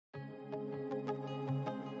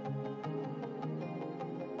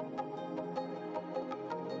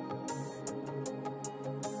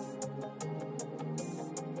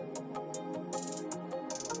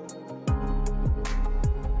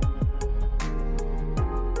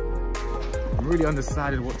really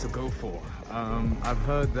undecided what to go for. I've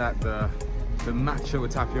heard that the matcha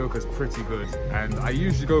with tapioca is pretty good, and I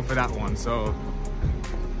usually go for that one, so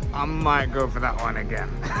I might go for that one again.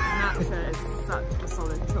 Matcha is such a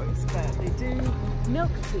solid choice, but they do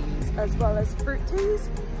milk teas as well as fruit teas.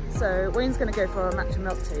 So Wayne's going to go for a matcha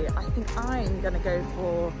milk tea. I think I'm going to go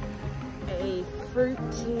for a fruit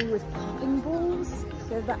tea with popping balls.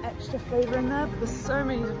 Give that extra flavour in there. But there's so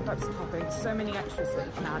many different types of toppings, so many extras that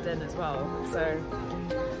you can add in as well. So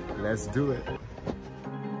let's do it.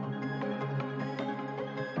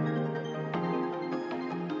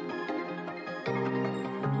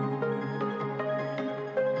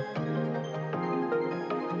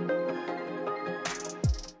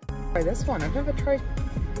 Try this one. I've never tried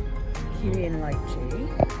kiwi and lychee.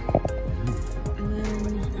 And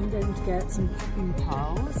then I'm going to get some popping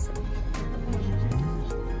pearls.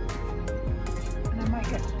 And I might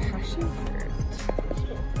get passion fruit.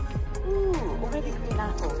 Ooh, or maybe green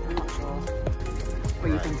apple. I'm not sure. What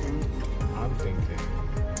are you thinking? I'm thinking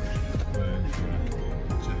going for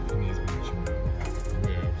Japanese matcha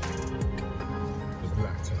with the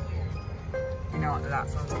black tapioca. You know what? That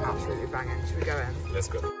sounds absolutely banging. Should we go in? Let's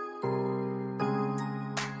go.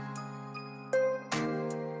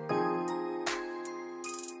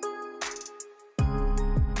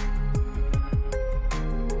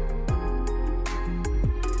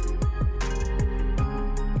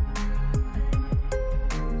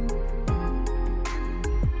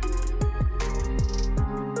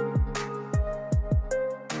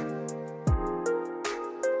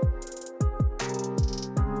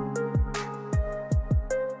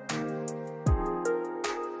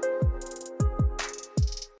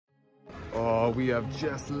 Oh, we have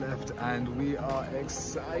just left and we are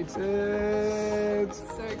excited.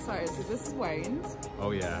 So excited. So this is Wayne's.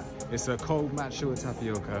 Oh yeah, it's a cold matcha with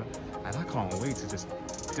tapioca and I can't wait to just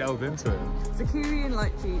delve into it. It's a kiwi and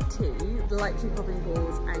lychee tea, the lychee popping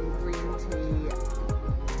balls and green tea.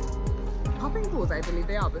 Popping balls, I believe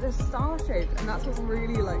they are, but they're star shaped, and that's what's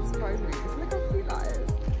really like surprised me. Just look how cute that is.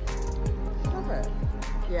 Love it.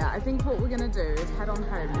 Yeah, I think what we're gonna do is head on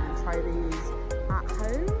home and try these at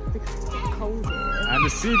home because it's cold here. And the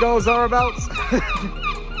seagulls are about.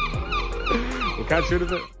 We'll catch you in a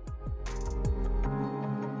bit.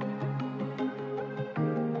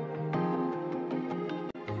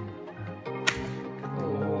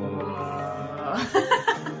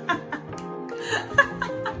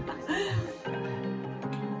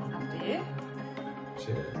 After you.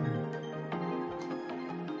 Cheers.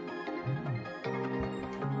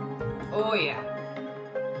 Oh yeah.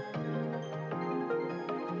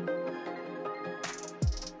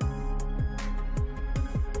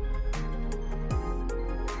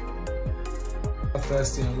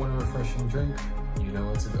 Thirsty and want a refreshing drink, you know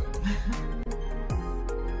where to go.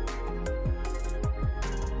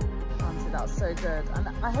 Honestly, that was so good, and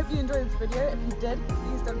I hope you enjoyed this video. If you did,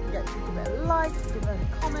 please don't forget to give it a like, give it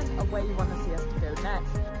a comment of where you want to see us to go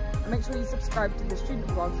next, and make sure you subscribe to the Student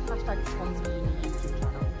Vlogs #Swansea Uni YouTube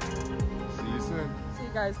channel. See you soon. See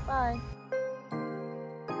you guys, bye.